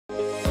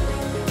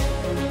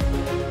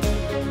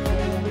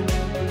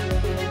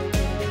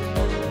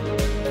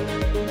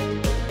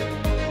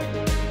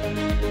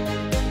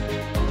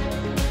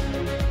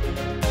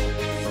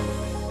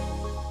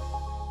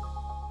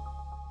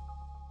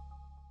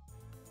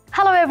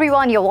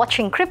everyone, you're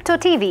watching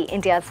cryptoTV,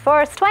 India's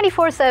first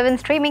 24/7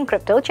 streaming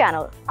crypto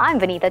channel. I'm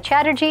Vanita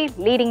Chatterjee,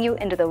 leading you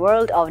into the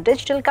world of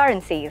digital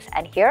currencies,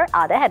 and here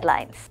are the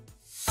headlines.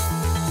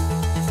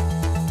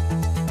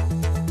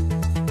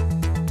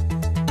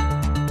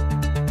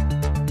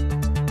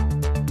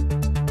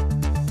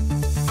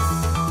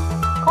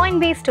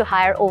 Coinbase to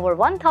hire over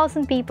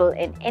 1,000 people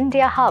in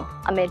India hub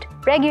amid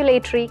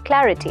regulatory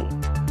clarity.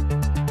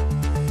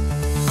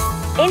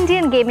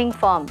 Indian gaming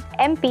firm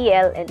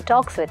MPL in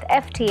talks with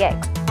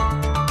FTX.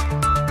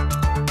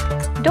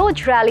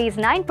 Doge rallies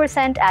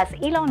 9% as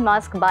Elon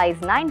Musk buys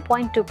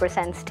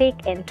 9.2%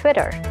 stake in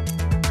Twitter.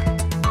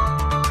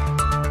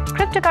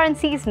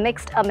 Cryptocurrencies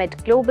mixed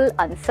amid global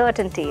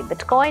uncertainty,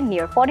 Bitcoin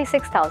near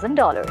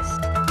 $46,000.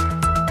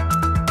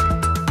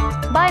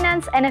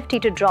 Binance NFT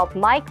to drop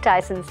Mike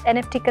Tyson's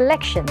NFT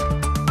collection.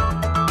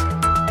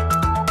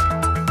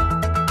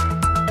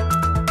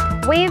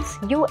 Wave's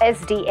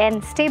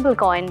USDN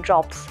stablecoin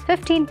drops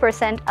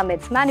 15%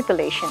 amidst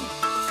manipulation.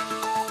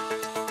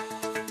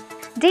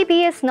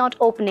 DBS not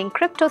opening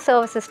crypto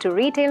services to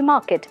retail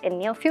market in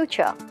near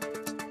future.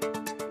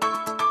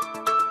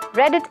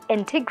 Reddit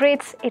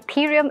integrates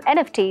Ethereum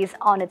NFTs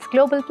on its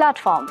global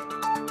platform.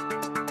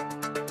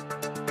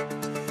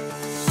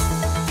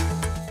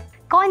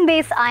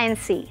 Coinbase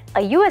Inc.,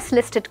 a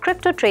US-listed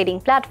crypto trading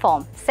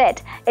platform,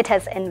 said it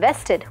has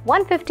invested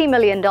 $150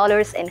 million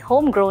in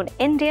homegrown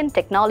Indian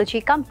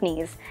technology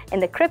companies in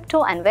the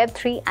crypto and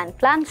Web3 and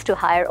plans to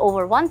hire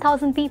over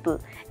 1,000 people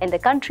in the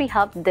country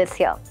hub this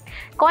year.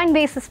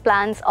 Coinbase's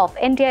plans of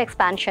India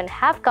expansion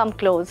have come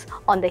close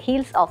on the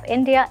heels of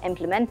India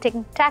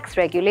implementing tax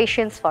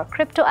regulations for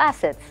crypto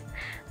assets.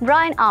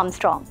 Brian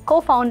Armstrong,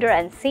 co-founder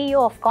and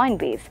CEO of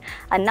Coinbase,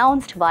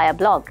 announced via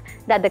blog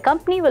that the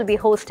company will be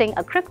hosting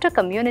a crypto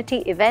community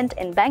event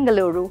in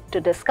Bengaluru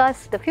to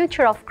discuss the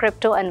future of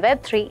crypto and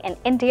Web3 in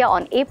India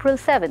on April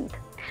 7th.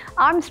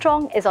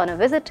 Armstrong is on a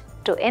visit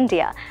to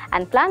India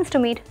and plans to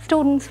meet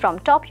students from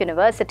top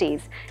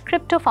universities,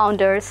 crypto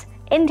founders,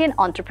 Indian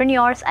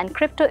entrepreneurs and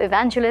crypto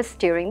evangelists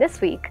during this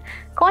week.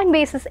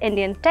 Coinbase's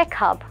Indian tech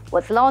hub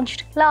was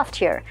launched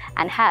last year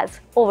and has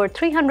over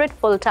 300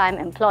 full-time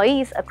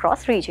employees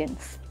across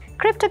regions.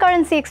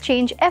 Cryptocurrency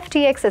exchange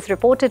FTX is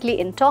reportedly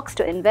in talks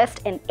to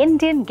invest in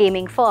Indian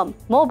gaming firm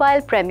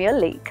Mobile Premier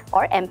League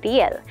or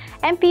MPL.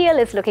 MPL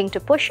is looking to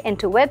push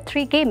into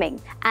Web3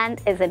 gaming and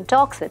is in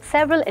talks with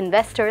several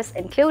investors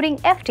including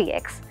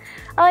FTX.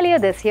 Earlier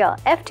this year,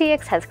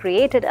 FTX has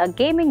created a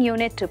gaming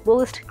unit to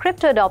boost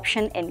crypto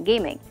adoption in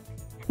gaming.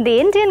 The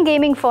Indian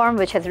gaming firm,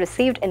 which has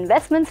received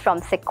investments from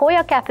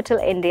Sequoia Capital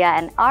India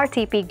and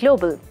RTP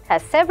Global,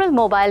 has several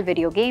mobile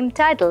video game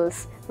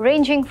titles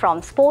ranging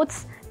from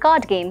sports,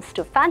 card games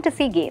to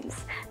fantasy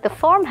games. The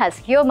firm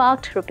has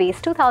earmarked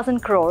rupees 2,000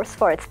 crores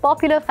for its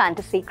popular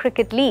fantasy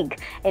cricket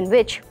league, in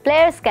which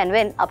players can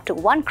win up to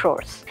 1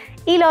 crore.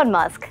 Elon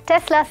Musk,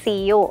 Tesla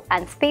CEO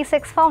and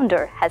SpaceX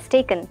founder, has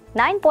taken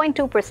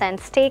 9.2%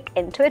 stake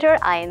in Twitter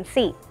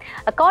Inc.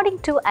 According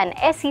to an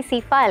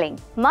SEC filing,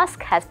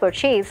 Musk has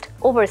purchased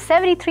over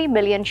 73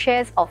 million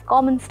shares of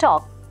common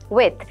stock,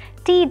 with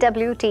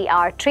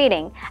TWTR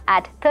trading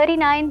at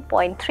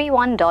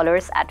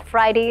 $39.31 at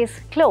Friday's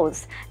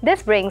close.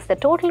 This brings the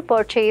total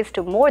purchase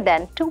to more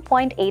than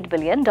 $2.8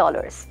 billion.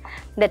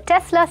 The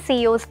Tesla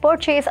CEO's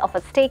purchase of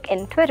a stake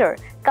in Twitter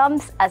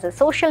comes as a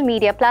social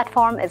media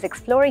platform is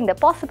exploring the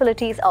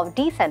possibilities of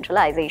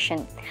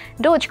decentralization.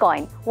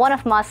 Dogecoin, one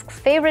of Musk's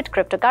favorite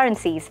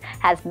cryptocurrencies,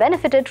 has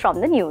benefited from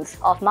the news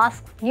of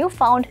Musk's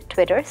newfound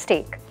Twitter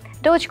stake.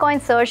 Dogecoin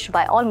surged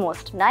by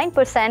almost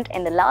 9%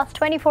 in the last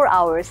 24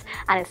 hours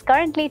and is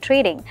currently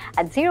trading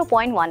at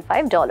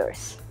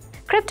 $0.15.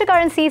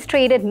 Cryptocurrencies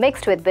traded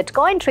mixed, with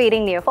Bitcoin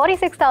trading near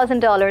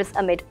 $46,000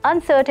 amid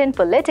uncertain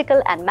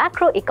political and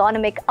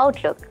macroeconomic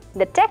outlook.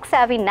 The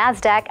tech-savvy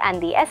Nasdaq and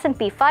the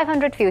S&P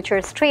 500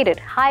 futures traded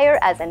higher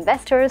as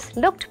investors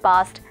looked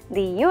past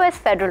the US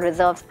Federal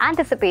Reserve's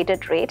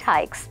anticipated rate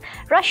hikes.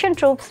 Russian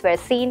troops were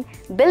seen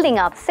building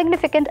up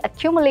significant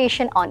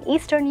accumulation on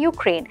eastern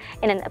Ukraine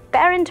in an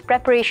apparent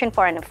preparation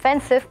for an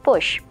offensive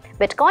push.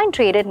 Bitcoin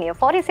traded near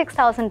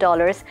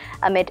 $46,000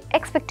 amid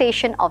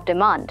expectation of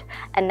demand.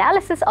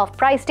 Analysis of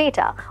price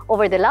data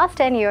over the last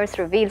 10 years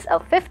reveals a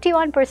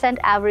 51%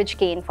 average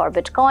gain for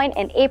Bitcoin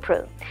in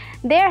April.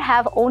 There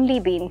have only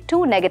been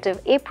 2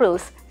 negative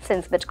Aprils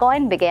since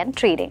Bitcoin began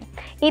trading.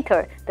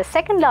 Ether, the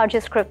second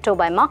largest crypto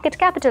by market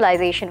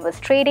capitalization, was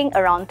trading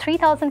around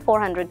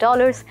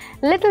 $3,400,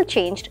 little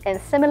changed in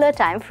similar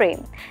time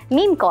frame.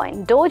 Meme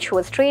coin Doge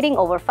was trading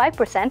over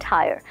 5%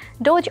 higher.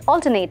 Doge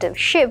alternative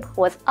SHIB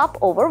was up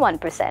over 1%.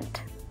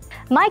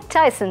 Mike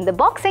Tyson, the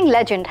boxing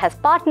legend, has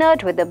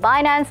partnered with the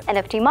Binance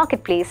NFT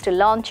marketplace to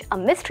launch a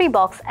mystery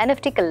box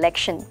NFT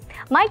collection.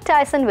 Mike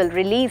Tyson will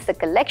release the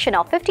collection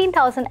of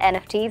 15,000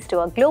 NFTs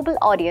to a global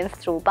audience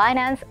through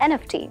Binance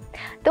NFT.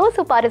 Those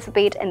who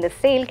participate in the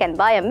sale can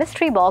buy a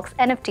mystery box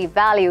NFT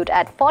valued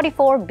at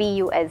 44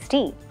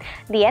 BUSD.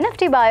 The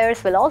NFT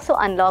buyers will also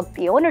unlock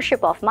the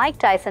ownership of Mike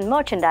Tyson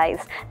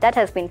merchandise that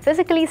has been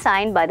physically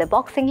signed by the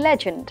boxing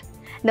legend.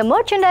 The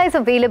merchandise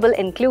available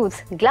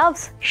includes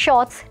gloves,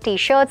 shorts,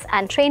 t-shirts,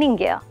 and training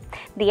gear.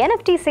 The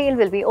NFT sale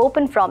will be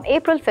open from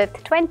April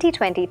 5th,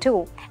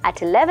 2022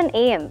 at 11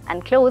 a.m.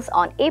 and close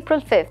on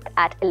April 5th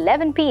at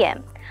 11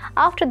 p.m.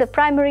 After the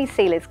primary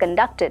sale is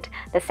conducted,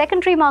 the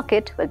secondary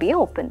market will be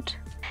opened.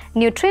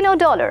 Neutrino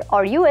dollar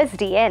or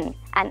USDN,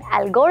 an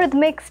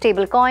algorithmic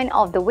stablecoin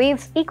of the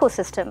Waves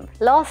ecosystem,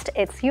 lost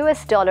its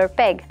US dollar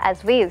peg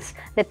as Waves,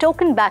 the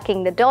token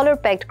backing the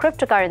dollar-pegged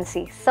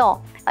cryptocurrency,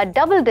 saw a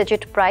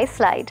double-digit price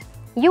slide.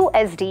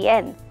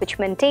 USDN, which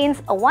maintains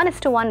a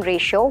 1:1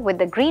 ratio with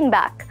the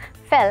greenback,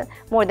 fell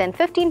more than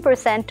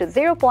 15% to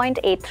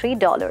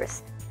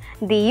 $0.83.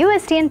 The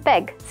USDN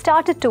peg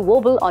started to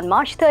wobble on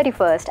March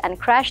 31st and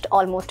crashed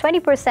almost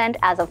 20%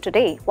 as of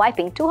today,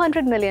 wiping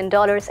 $200 million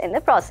in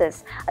the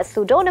process, a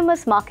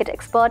pseudonymous market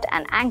expert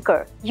and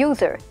anchor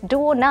user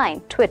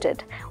Duo9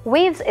 tweeted.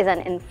 Waves is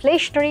an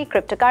inflationary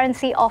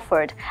cryptocurrency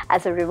offered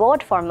as a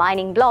reward for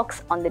mining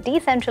blocks on the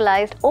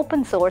decentralized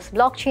open-source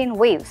blockchain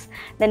Waves.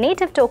 The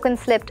native token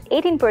slipped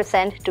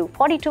 18% to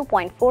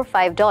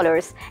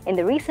 $42.45 in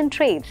the recent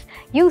trades.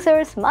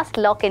 Users must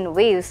lock in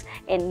Waves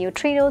in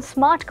Neutrino's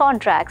smart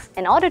contracts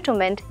in order to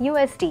mint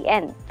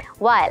USDN,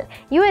 while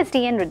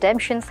USDN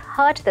redemptions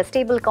hurt the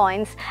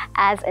stablecoins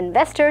as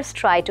investors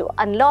try to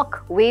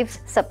unlock Waves'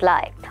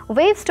 supply.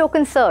 Waves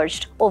token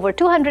surged over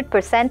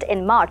 200%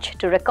 in March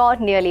to record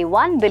nearly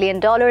 $1 billion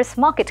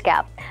market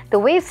cap. The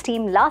Waves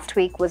team last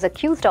week was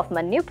accused of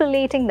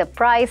manipulating the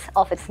price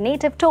of its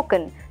native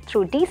token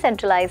through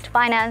decentralized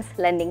finance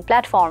lending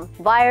platform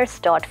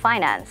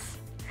Wires.finance.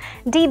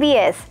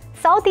 DBS,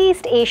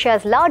 Southeast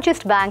Asia's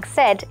largest bank,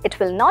 said it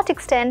will not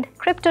extend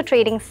crypto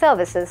trading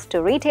services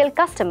to retail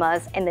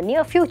customers in the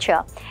near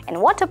future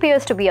in what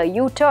appears to be a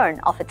U-turn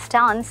of its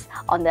stance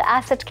on the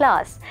asset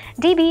class.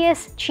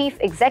 DBS Chief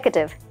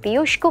Executive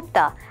Piyush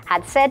Gupta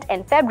had said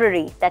in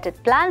February that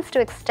it plans to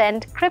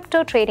extend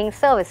crypto trading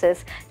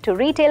services to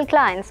retail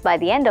clients by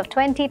the end of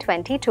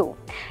 2022.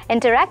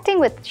 Interacting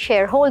with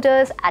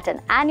shareholders at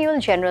an annual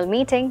general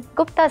meeting,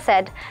 Gupta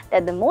said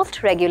that the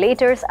most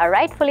regulators are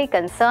rightfully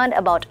concerned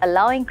about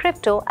allowing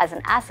crypto as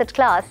an asset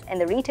class in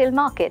the retail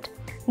market.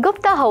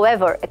 Gupta,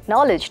 however,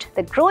 acknowledged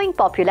the growing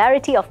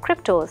popularity of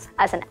cryptos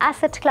as an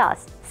asset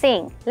class,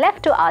 saying,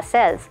 "Left to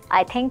ourselves,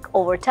 I think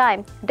over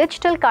time,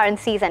 digital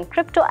currencies and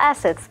crypto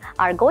assets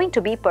are going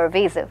to be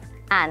pervasive.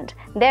 And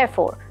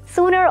therefore,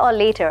 sooner or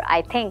later,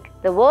 I think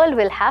the world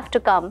will have to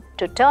come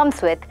to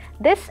terms with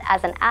this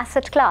as an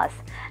asset class,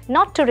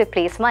 not to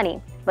replace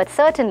money, but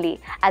certainly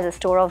as a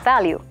store of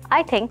value.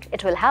 I think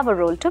it will have a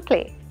role to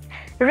play."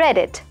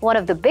 Reddit, one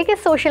of the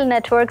biggest social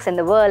networks in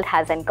the world,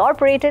 has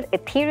incorporated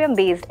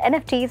Ethereum-based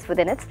NFTs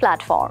within its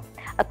platform.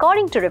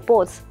 According to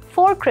reports,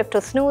 4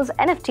 CryptoSnooze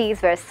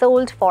NFTs were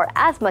sold for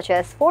as much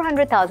as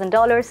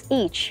 $400,000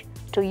 each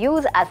to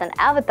use as an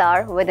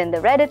avatar within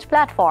the Reddit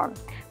platform.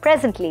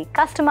 Presently,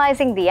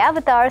 customizing the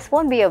avatars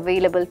won't be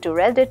available to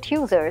Reddit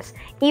users,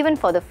 even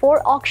for the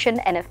 4 auction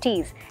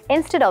NFTs.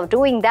 Instead of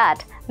doing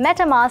that,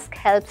 MetaMask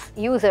helps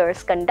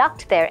users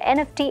conduct their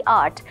NFT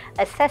art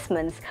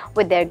assessments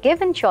with their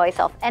given choice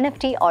of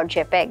NFT or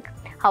JPEG.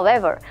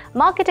 However,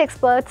 market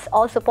experts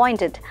also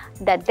pointed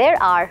that there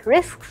are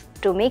risks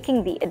to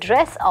making the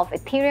address of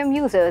Ethereum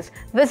users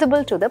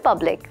visible to the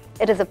public.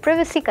 It is a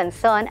privacy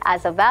concern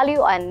as the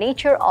value and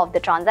nature of the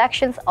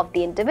transactions of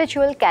the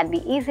individual can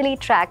be easily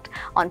tracked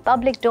on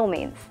public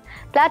domains.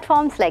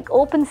 Platforms like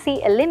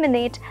OpenSea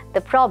eliminate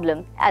the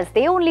problem as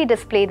they only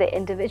display the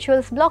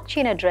individual's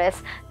blockchain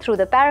address through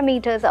the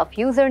parameters of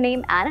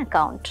username and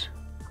account.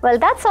 Well,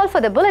 that's all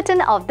for the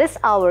bulletin of this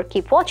hour.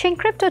 Keep watching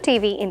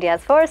cryptoTV,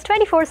 India's first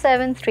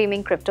 24/7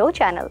 streaming crypto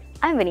channel.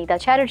 I'm Vinita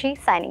Chatterjee,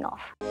 signing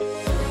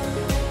off.